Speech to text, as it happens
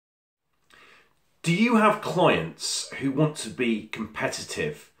Do you have clients who want to be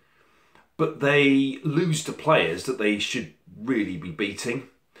competitive, but they lose to players that they should really be beating?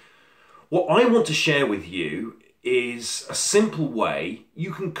 What I want to share with you is a simple way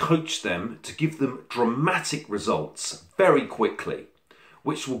you can coach them to give them dramatic results very quickly,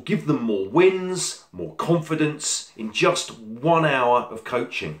 which will give them more wins, more confidence in just 1 hour of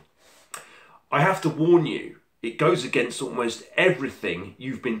coaching. I have to warn you, it goes against almost everything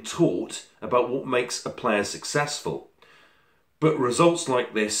you've been taught about what makes a player successful. But results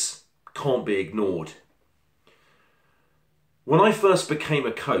like this can't be ignored. When I first became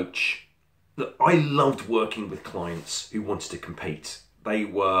a coach, I loved working with clients who wanted to compete. They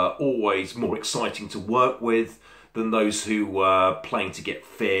were always more exciting to work with than those who were playing to get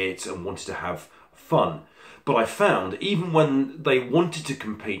fit and wanted to have fun. But I found, even when they wanted to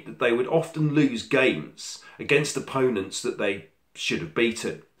compete, that they would often lose games against opponents that they should have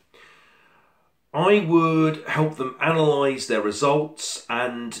beaten. I would help them analyse their results,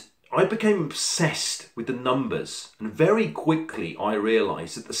 and I became obsessed with the numbers. And very quickly I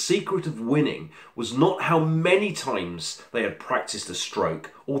realised that the secret of winning was not how many times they had practiced a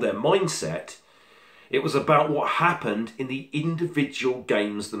stroke or their mindset. It was about what happened in the individual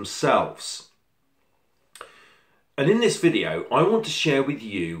games themselves. And in this video, I want to share with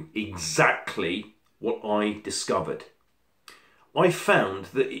you exactly what I discovered. I found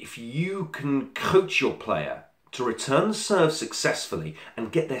that if you can coach your player to return the serve successfully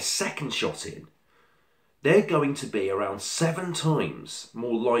and get their second shot in, they're going to be around 7 times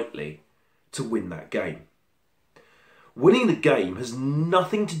more likely to win that game. Winning the game has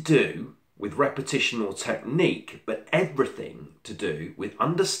nothing to do with repetition or technique, but everything to do with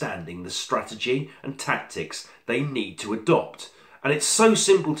understanding the strategy and tactics they need to adopt. And it's so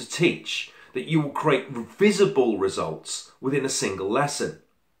simple to teach that you will create visible results within a single lesson.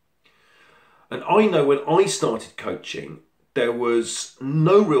 And I know when I started coaching, there was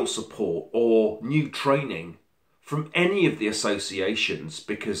no real support or new training from any of the associations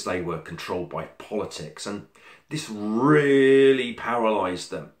because they were controlled by politics, and this really paralysed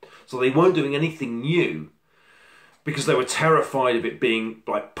them. So they weren't doing anything new because they were terrified of it being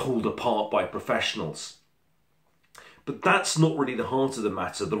pulled apart by professionals. But that's not really the heart of the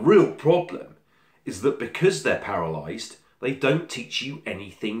matter. The real problem is that because they're paralysed, they don't teach you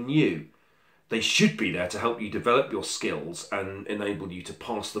anything new. They should be there to help you develop your skills and enable you to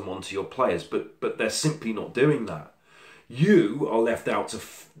pass them on to your players, but they're simply not doing that. You are left out to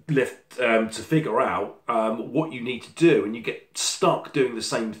figure out what you need to do, and you get stuck doing the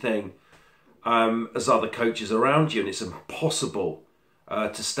same thing as other coaches around you, and it's impossible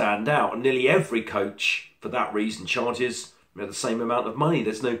to stand out. And nearly every coach, for that reason, charges the same amount of money.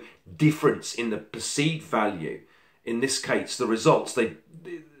 There's no difference in the perceived value. In this case, the results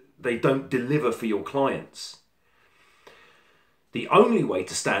they don't deliver for your clients. The only way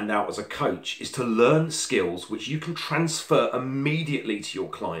to stand out as a coach is to learn skills which you can transfer immediately to your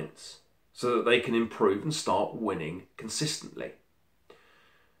clients so that they can improve and start winning consistently.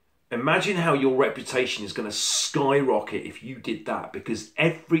 Imagine how your reputation is going to skyrocket if you did that, because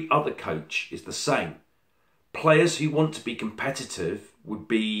every other coach is the same. Players who want to be competitive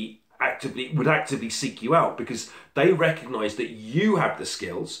would actively seek you out because they recognise that you have the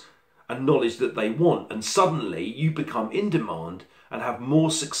skills and knowledge that they want, and suddenly you become in demand and have more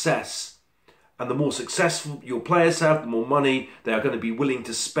success. And the more successful your players have, the more money they are going to be willing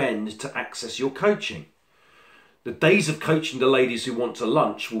to spend to access your coaching. The days of coaching the ladies who want to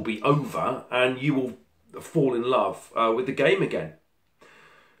lunch will be over, and you will fall in love with the game again.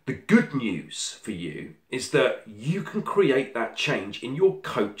 The good news for you is that you can create that change in your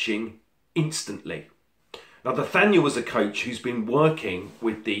coaching instantly. Now, Nathaniel was a coach who's been working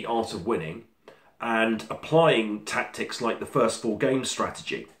with the art of winning and applying tactics like the first 4 game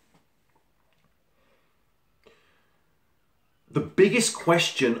strategy. The biggest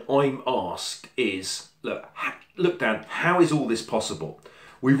question I'm asked is, look Dan, how is all this possible?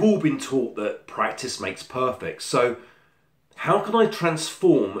 We've all been taught that practice makes perfect, so how can I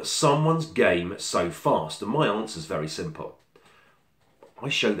transform someone's game so fast? And my answer is very simple. I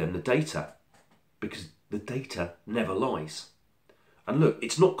show them the data, because the data never lies. And look,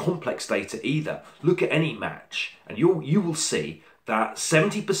 it's not complex data either. Look at any match and you will see that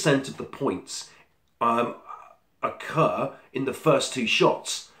 70% of the points occur in the first 2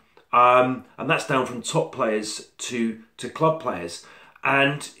 shots. And that's down from top players to club players.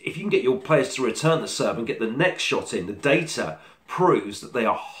 And if you can get your players to return the serve and get the next shot in, the data proves that they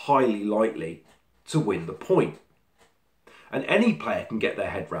are highly likely to win the point. And any player can get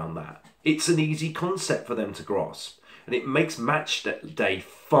their head around that. It's an easy concept for them to grasp. And it makes match day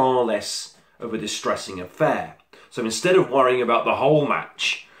far less of a distressing affair. So instead of worrying about the whole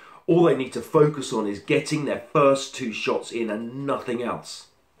match, all they need to focus on is getting their first 2 shots in and nothing else.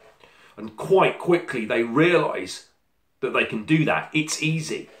 And quite quickly they realise that they can do that. It's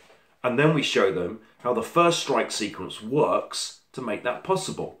easy. And then we show them how the first strike sequence works to make that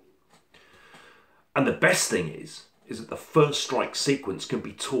possible. And the best thing is that the first strike sequence can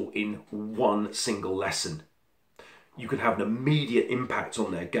be taught in one single lesson. You can have an immediate impact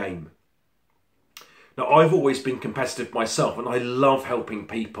on their game. Now, I've always been competitive myself, and I love helping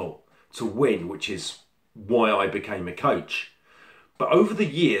people to win, which is why I became a coach. But over the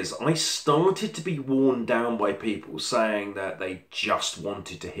years, I started to be worn down by people saying that they just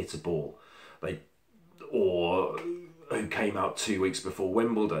wanted to hit a ball, or who came out 2 weeks before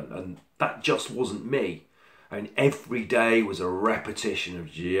Wimbledon, and that just wasn't me. And every day was a repetition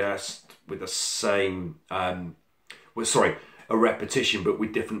of just with the same, a repetition but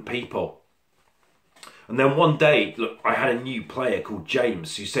with different people. And then one day, look, I had a new player called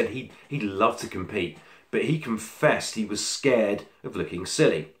James who said he loved to compete, but he confessed he was scared of looking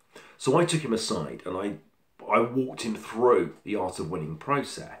silly. So I took him aside and I walked him through the art of winning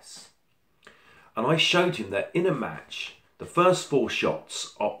process. And I showed him that in a match, the first 4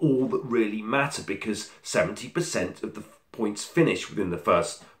 shots are all that really matter, because 70% of the points finish within the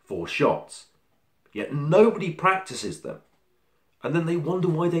first 4 shots. Yet nobody practices them. And then they wonder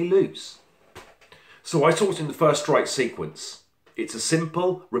why they lose. So I taught him the first strike sequence. It's a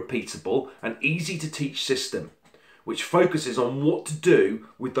simple, repeatable and easy to teach system, which focuses on what to do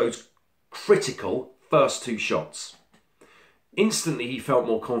with those critical first 2 shots. Instantly he felt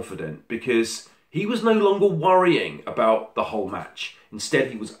more confident, because he was no longer worrying about the whole match. Instead,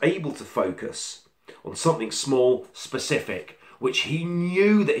 he was able to focus on something small, specific, which he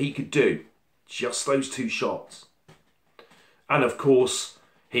knew that he could do. Just those 2 shots. And of course,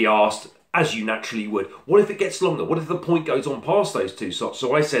 he asked, as you naturally would, what if it gets longer? What if the point goes on past those 2 shots?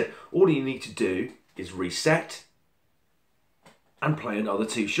 So I said, all you need to do is reset and play another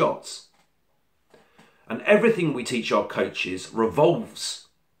 2 shots. And everything we teach our coaches revolves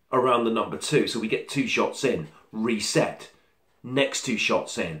around the number 2. So we get 2 shots in, reset, next 2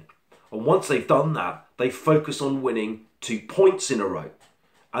 shots in. And once they've done that, they focus on winning 2 points in a row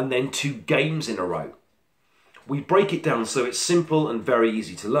and then 2 games in a row. We break it down so it's simple and very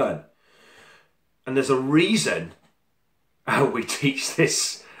easy to learn. And there's a reason how we teach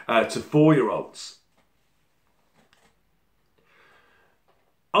this to 4-year-olds.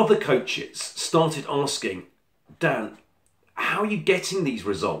 Other coaches started asking, Dan, how are you getting these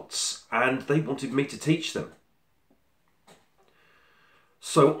results? And they wanted me to teach them.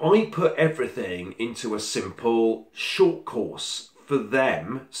 So I put everything into a simple, short course for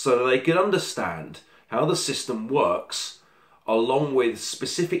them so that they could understand how the system works, along with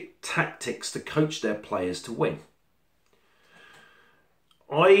specific tactics to coach their players to win.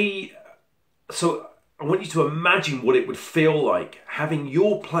 I want you to imagine what it would feel like having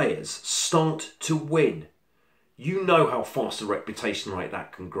your players start to win. You know how fast a reputation like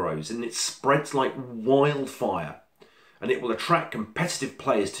that can grow, and it spreads like wildfire, and it will attract competitive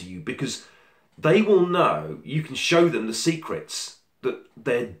players to you because they will know you can show them the secrets that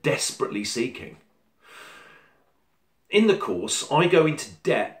they're desperately seeking. In the course, I go into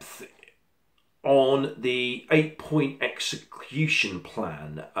depth on the 8-point execution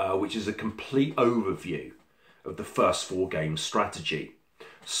plan, which is a complete overview of the first 4 game strategy.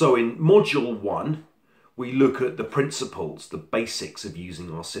 So in module 1, we look at the principles, the basics of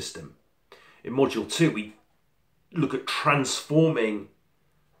using our system. In module 2, we look at transforming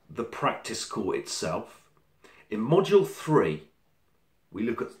the practice core itself. In module 3, we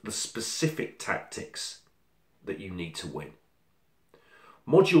look at the specific tactics that you need to win.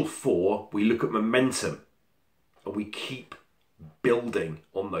 Module 4, we look at momentum and we keep building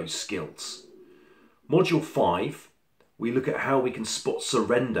on those skills. Module 5, we look at how we can spot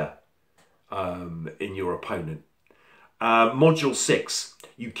surrender in your opponent. Module 6,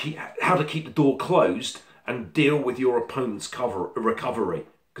 how to keep the door closed and deal with your opponent's recovery,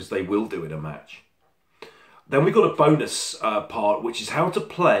 because they will do in a match. Then we've got a bonus part, which is how to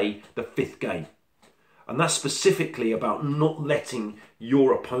play the 5th game. And that's specifically about not letting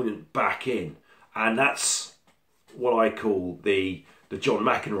your opponent back in. And that's what I call the John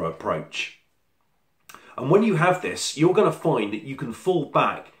McEnroe approach. And when you have this, you're going to find that you can fall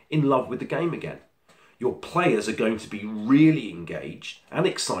back in love with the game again. Your players are going to be really engaged and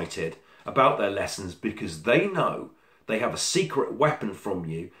excited about their lessons because they know they have a secret weapon from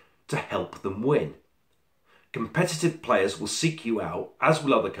you to help them win. Competitive players will seek you out, as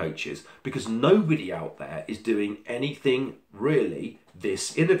will other coaches, because nobody out there is doing anything really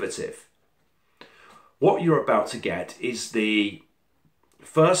this innovative. What you're about to get is the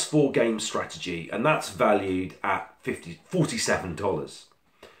first 4 game strategy, and that's valued at $47.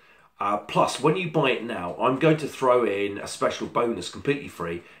 Plus, when you buy it now, I'm going to throw in a special bonus completely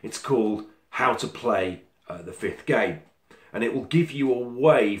free. It's called How to Play the 5th Game. And it will give you a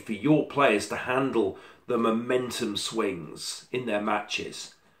way for your players to handle the momentum swings in their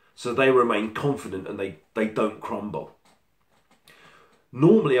matches so they remain confident and they don't crumble.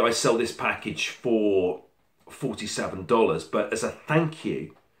 Normally I sell this package for $47, but as a thank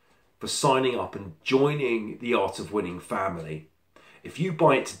you for signing up and joining the Art of Winning family, if you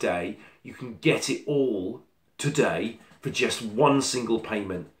buy it today, you can get it all today for just one single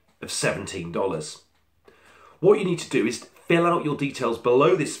payment of $17. What you need to do is fill out your details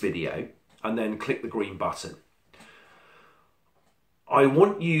below this video and then click the green button. I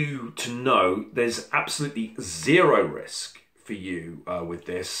want you to know there's absolutely zero risk for you with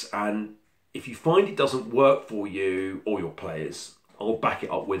this, and if you find it doesn't work for you or your players, I'll back it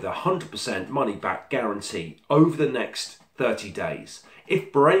up with a 100% money back guarantee over the next 30 days.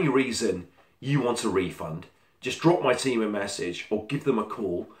 If for any reason you want a refund, just drop my team a message or give them a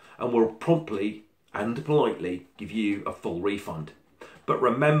call and we'll promptly and politely give you a full refund. But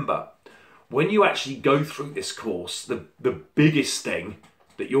remember, when you actually go through this course, the biggest thing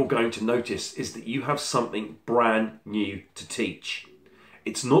that you're going to notice is that you have something brand new to teach.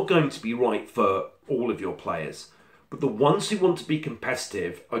 It's not going to be right for all of your players, but the ones who want to be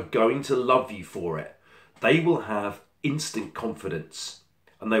competitive are going to love you for it. They will have instant confidence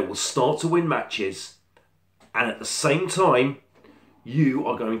and they will start to win matches, and at the same time you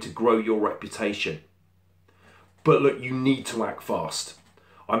are going to grow your reputation. But look, you need to act fast.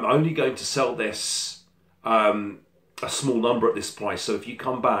 I'm only going to sell this a small number at this price, so if you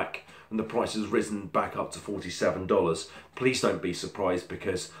come back and the price has risen back up to $47, please don't be surprised,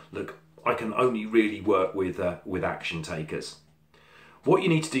 because look, I can only really work with action takers. What you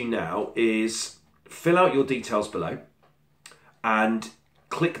need to do now is fill out your details below and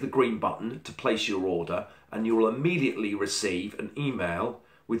click the green button to place your order, and you'll immediately receive an email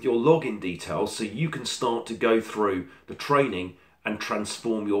with your login details so you can start to go through the training and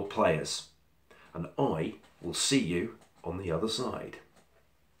transform your players. And I will see you on the other side.